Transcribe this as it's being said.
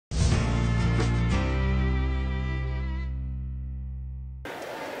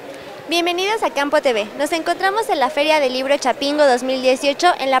Bienvenidos a Campo TV. Nos encontramos en la Feria del Libro Chapingo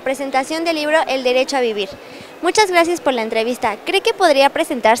 2018 en la presentación del libro El Derecho a Vivir. Muchas gracias por la entrevista. ¿Cree que podría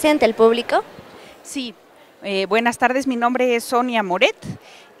presentarse ante el público? Sí, buenas tardes, mi nombre es Sonia Morett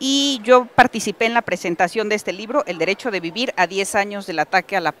y yo participé en la presentación de este libro, El Derecho de Vivir a 10 años del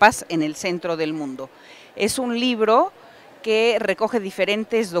ataque a la paz en el centro del mundo. Es un libro que recoge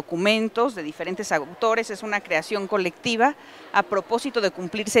diferentes documentos de diferentes autores, es una creación colectiva a propósito de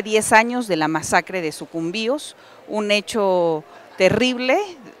cumplirse 10 años de la masacre de Sucumbíos, un hecho terrible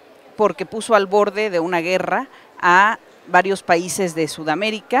porque puso al borde de una guerra a varios países de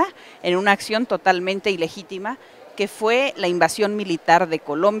Sudamérica en una acción totalmente ilegítima que fue la invasión militar de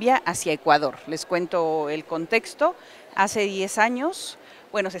Colombia hacia Ecuador. Les cuento el contexto. Hace 10 años,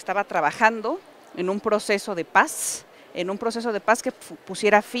 se estaba trabajando en un proceso de paz, que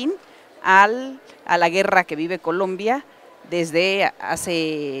pusiera fin a la guerra que vive Colombia desde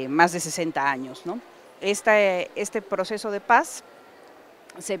hace más de 60 años, ¿no? Este proceso de paz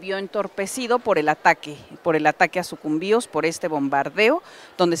se vio entorpecido por el ataque a Sucumbíos, por este bombardeo,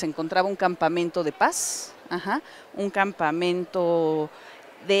 donde se encontraba un campamento de paz, un campamento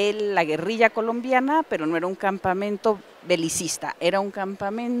de la guerrilla colombiana, pero no era un campamento belicista, era un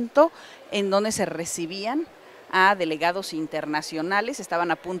campamento en donde se recibían a delegados internacionales.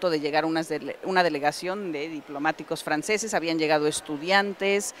 Estaban a punto de llegar una delegación de diplomáticos franceses, habían llegado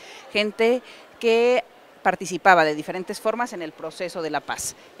estudiantes, gente que participaba de diferentes formas en el proceso de la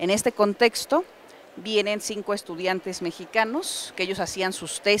paz. En este contexto vienen 5 estudiantes mexicanos que ellos hacían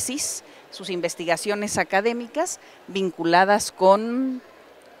sus tesis, sus investigaciones académicas vinculadas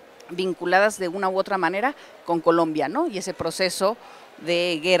de una u otra manera con Colombia, ¿no? Y ese proceso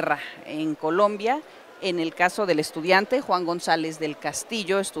de guerra en Colombia. En el caso del estudiante Juan González del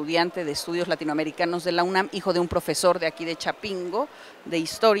Castillo, estudiante de estudios latinoamericanos de la UNAM, hijo de un profesor de aquí de Chapingo, de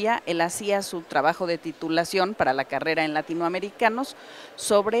historia, él hacía su trabajo de titulación para la carrera en latinoamericanos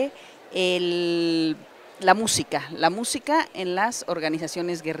sobre la música en las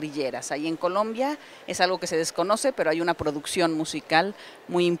organizaciones guerrilleras. Ahí en Colombia es algo que se desconoce, pero hay una producción musical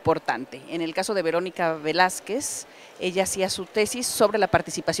muy importante. En el caso de Verónica Velázquez, ella hacía su tesis sobre la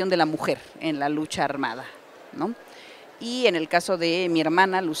participación de la mujer en la lucha armada, ¿no? Y en el caso de mi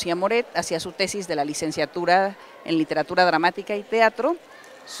hermana, Sonia Morett, hacía su tesis de la licenciatura en literatura dramática y teatro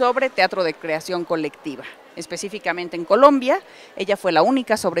sobre teatro de creación colectiva. Específicamente en Colombia, ella fue la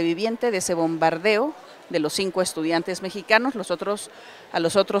única sobreviviente de ese bombardeo de los 5 estudiantes mexicanos. A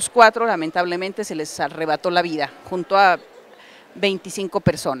los otros 4 lamentablemente se les arrebató la vida, junto a 25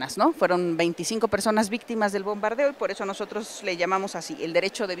 personas, ¿no? Fueron 25 personas víctimas del bombardeo y por eso nosotros le llamamos así, el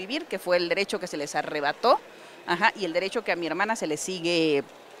derecho de vivir, que fue el derecho que se les arrebató, y el derecho que a mi hermana se le sigue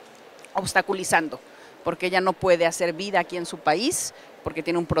obstaculizando, porque ella no puede hacer vida aquí en su país, porque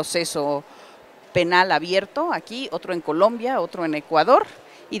tiene un proceso penal abierto aquí, otro en Colombia, otro en Ecuador,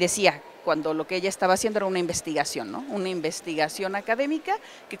 y decía, cuando lo que ella estaba haciendo era una investigación, ¿no? Una investigación académica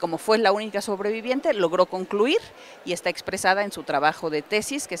que, como fue la única sobreviviente, logró concluir y está expresada en su trabajo de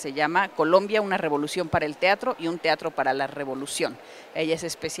tesis que se llama Colombia, una revolución para el teatro y un teatro para la revolución. Ella es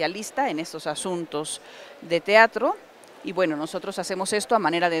especialista en estos asuntos de teatro. Y nosotros hacemos esto a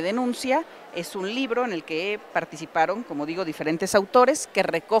manera de denuncia. Es un libro en el que participaron, como digo, diferentes autores, que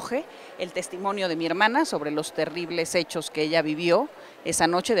recoge el testimonio de mi hermana sobre los terribles hechos que ella vivió esa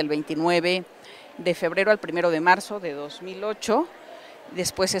noche del 29 de febrero al 1 de marzo de 2008.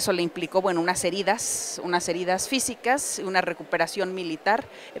 Después eso le implicó, unas heridas físicas, una recuperación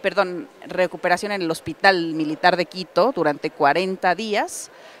recuperación en el Hospital Militar de Quito durante 40 días,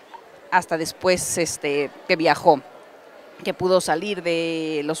 hasta después que viajó, que pudo salir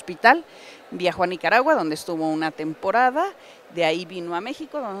del hospital, viajó a Nicaragua, donde estuvo una temporada, de ahí vino a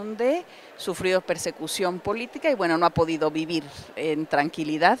México, donde sufrió persecución política y no ha podido vivir en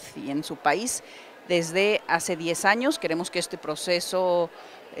tranquilidad y en su país desde hace 10 años. Queremos que este proceso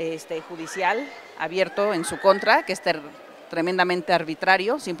judicial abierto en su contra, que es tremendamente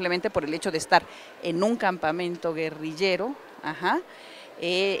arbitrario, simplemente por el hecho de estar en un campamento guerrillero,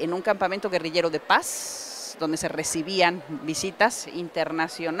 en un campamento guerrillero de paz, donde se recibían visitas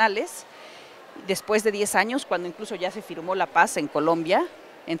internacionales, después de 10 años, cuando incluso ya se firmó la paz en Colombia,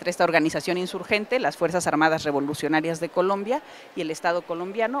 entre esta organización insurgente, las Fuerzas Armadas Revolucionarias de Colombia y el Estado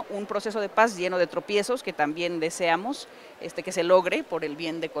colombiano, un proceso de paz lleno de tropiezos que también deseamos que se logre por el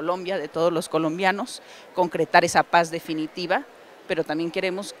bien de Colombia, de todos los colombianos, concretar esa paz definitiva, pero también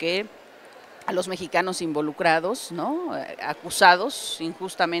queremos que a los mexicanos involucrados, ¿no? Acusados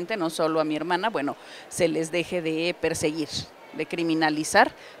injustamente, no solo a mi hermana, se les deje de perseguir, de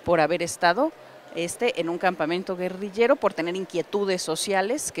criminalizar por haber estado en un campamento guerrillero por tener inquietudes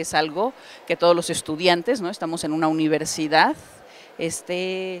sociales, que es algo que todos los estudiantes, ¿no? Estamos en una universidad,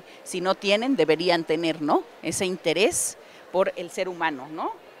 si no tienen, deberían tener, ¿no? Ese interés por el ser humano,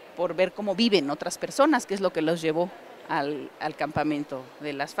 ¿no? Por ver cómo viven otras personas, que es lo que los llevó al campamento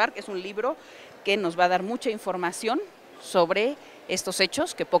de las FARC. Es un libro que nos va a dar mucha información sobre estos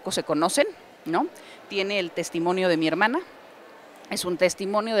hechos que poco se conocen, ¿no? Tiene el testimonio de mi hermana. Es un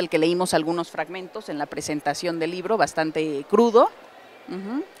testimonio del que leímos algunos fragmentos en la presentación del libro, bastante crudo,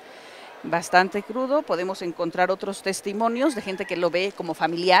 bastante crudo. Podemos encontrar otros testimonios de gente que lo ve como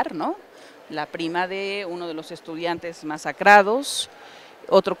familiar, ¿no? La prima de uno de los estudiantes masacrados,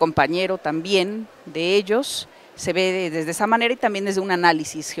 otro compañero también de ellos, se ve desde esa manera y también desde un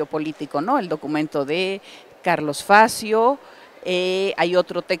análisis geopolítico, ¿no? El documento de Carlos Facio. Hay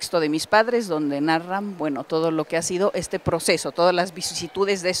otro texto de mis padres donde narran, bueno, todo lo que ha sido este proceso, todas las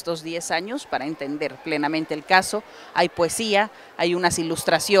vicisitudes de estos 10 años para entender plenamente el caso. Hay poesía, hay unas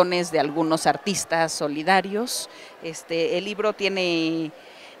ilustraciones de algunos artistas solidarios. El libro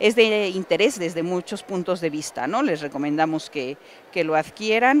es de interés desde muchos puntos de vista, ¿no? Les recomendamos que lo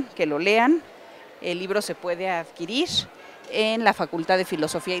adquieran, que lo lean. El libro se puede adquirir en la Facultad de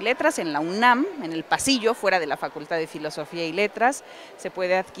Filosofía y Letras, en la UNAM, en el pasillo fuera de la Facultad de Filosofía y Letras. Se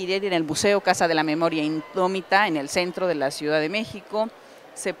puede adquirir en el Museo Casa de la Memoria Indómita, en el centro de la Ciudad de México.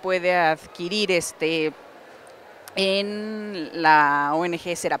 Se puede adquirir en la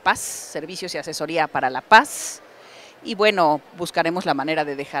ONG Serapaz, Servicios y Asesoría para la Paz. Y bueno, buscaremos la manera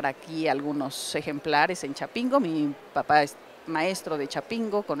de dejar aquí algunos ejemplares en Chapingo. Mi papá es maestro de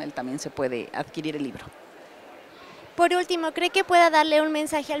Chapingo, con él también se puede adquirir el libro. Por último, ¿cree que pueda darle un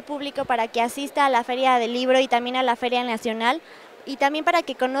mensaje al público para que asista a la Feria del Libro y también a la Feria Nacional? Y también para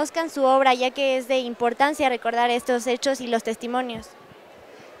que conozcan su obra, ya que es de importancia recordar estos hechos y los testimonios.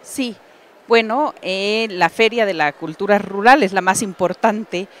 Sí, bueno, la Feria de la Cultura Rural es la más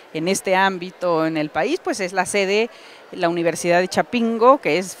importante en este ámbito en el país, pues es la sede de la Universidad de Chapingo,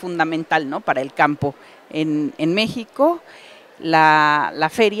 que es fundamental, ¿no?, para el campo en México. La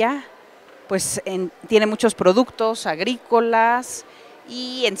feria pues tiene muchos productos agrícolas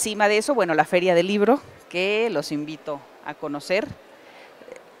y encima de eso, bueno, la Feria del Libro, que los invito a conocer.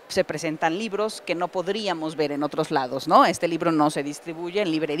 Se presentan libros que no podríamos ver en otros lados, ¿no? Este libro no se distribuye en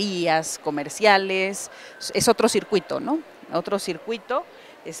librerías comerciales, es otro circuito, ¿no? Otro circuito,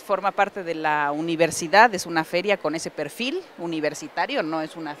 forma parte de la universidad, es una feria con ese perfil universitario, no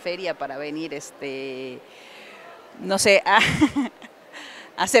es una feria para venir, no sé, a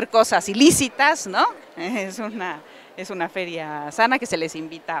hacer cosas ilícitas, ¿no? Es una feria sana que se les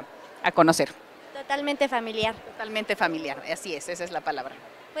invita a conocer. Totalmente familiar. Totalmente familiar, así es, esa es la palabra.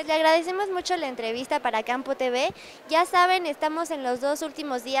 Pues le agradecemos mucho la entrevista para Campo TV. Ya saben, estamos en los 2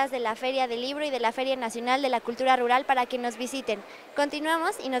 últimos días de la Feria del Libro y de la Feria Nacional de la Cultura Rural para que nos visiten.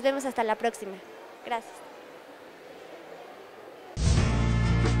 Continuamos y nos vemos hasta la próxima. Gracias.